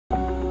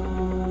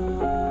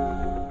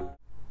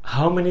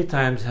How many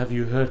times have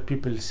you heard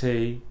people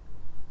say,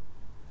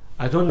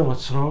 I don't know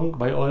what's wrong,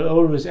 but I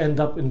always end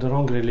up in the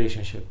wrong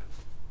relationship.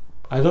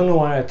 I don't know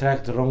why I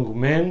attract the wrong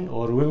men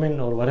or women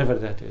or whatever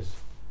that is.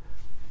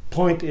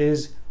 Point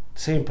is,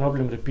 same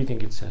problem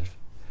repeating itself.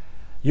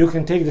 You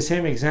can take the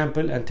same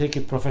example and take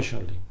it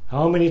professionally.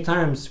 How many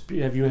times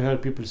have you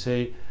heard people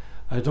say,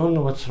 I don't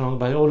know what's wrong,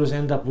 but I always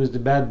end up with the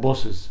bad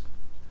bosses,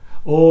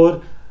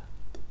 or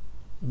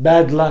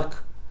bad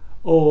luck,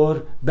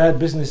 or bad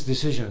business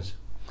decisions?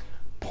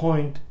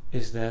 Point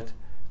is that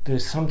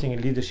there's something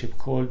in leadership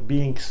called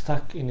being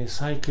stuck in a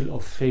cycle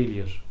of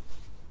failure.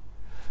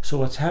 So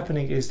what's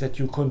happening is that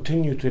you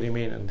continue to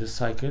remain in this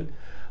cycle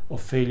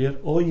of failure,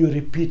 or you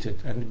repeat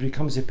it and it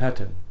becomes a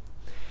pattern.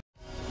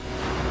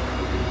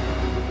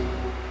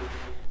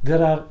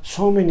 There are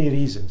so many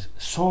reasons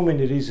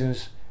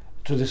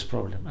to this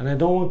problem, and I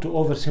don't want to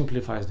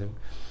oversimplify them,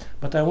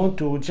 but I want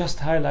to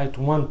just highlight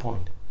one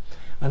point.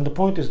 And the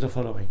point is the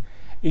following.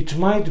 It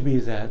might be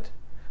that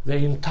the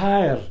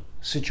entire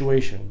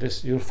situation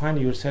you're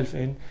finding yourself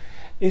in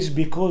is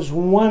because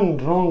one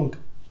wrong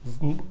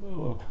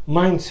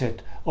mindset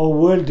or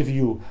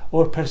worldview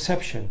or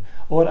perception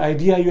or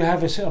idea you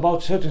have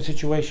about certain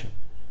situation.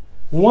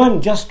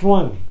 Just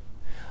one.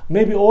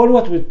 Maybe all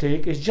what would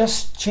take is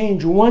just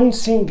change one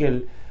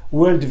single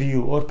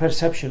worldview or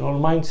perception or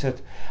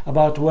mindset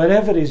about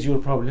whatever is your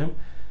problem,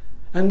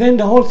 and then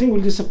the whole thing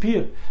will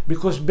disappear,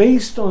 because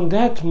based on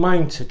that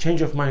mindset,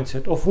 change of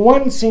mindset, of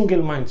one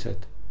single mindset,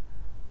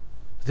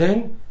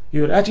 then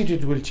your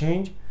attitude will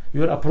change,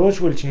 your approach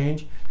will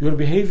change, your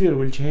behavior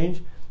will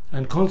change,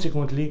 and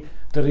consequently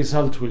the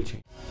result will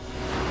change.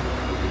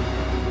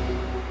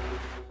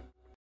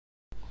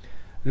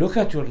 Look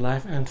at your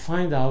life and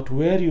find out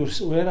where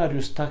are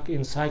you stuck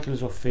in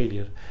cycles of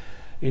failure,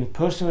 in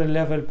personal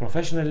level,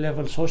 professional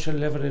level, social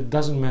level, it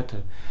doesn't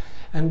matter.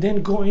 And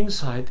then go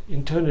inside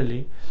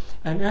internally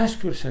and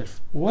ask yourself,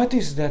 what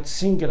is that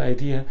single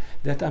idea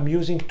that I'm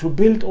using to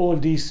build all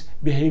these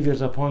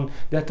behaviors upon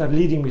that are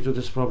leading me to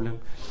this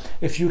problem?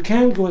 If you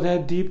can't go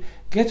that deep,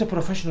 get a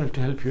professional to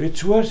help you.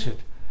 It's worth it,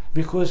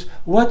 because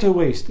what a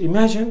waste.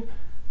 Imagine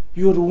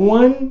your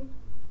one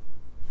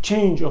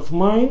change of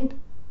mind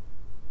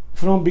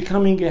from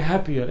becoming a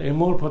happier, a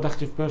more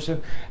productive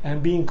person,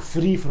 and being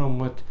free from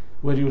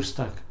where you're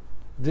stuck.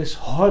 This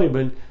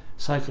horrible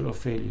cycle of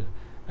failure.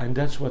 And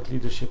that's what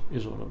leadership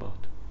is all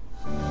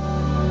about.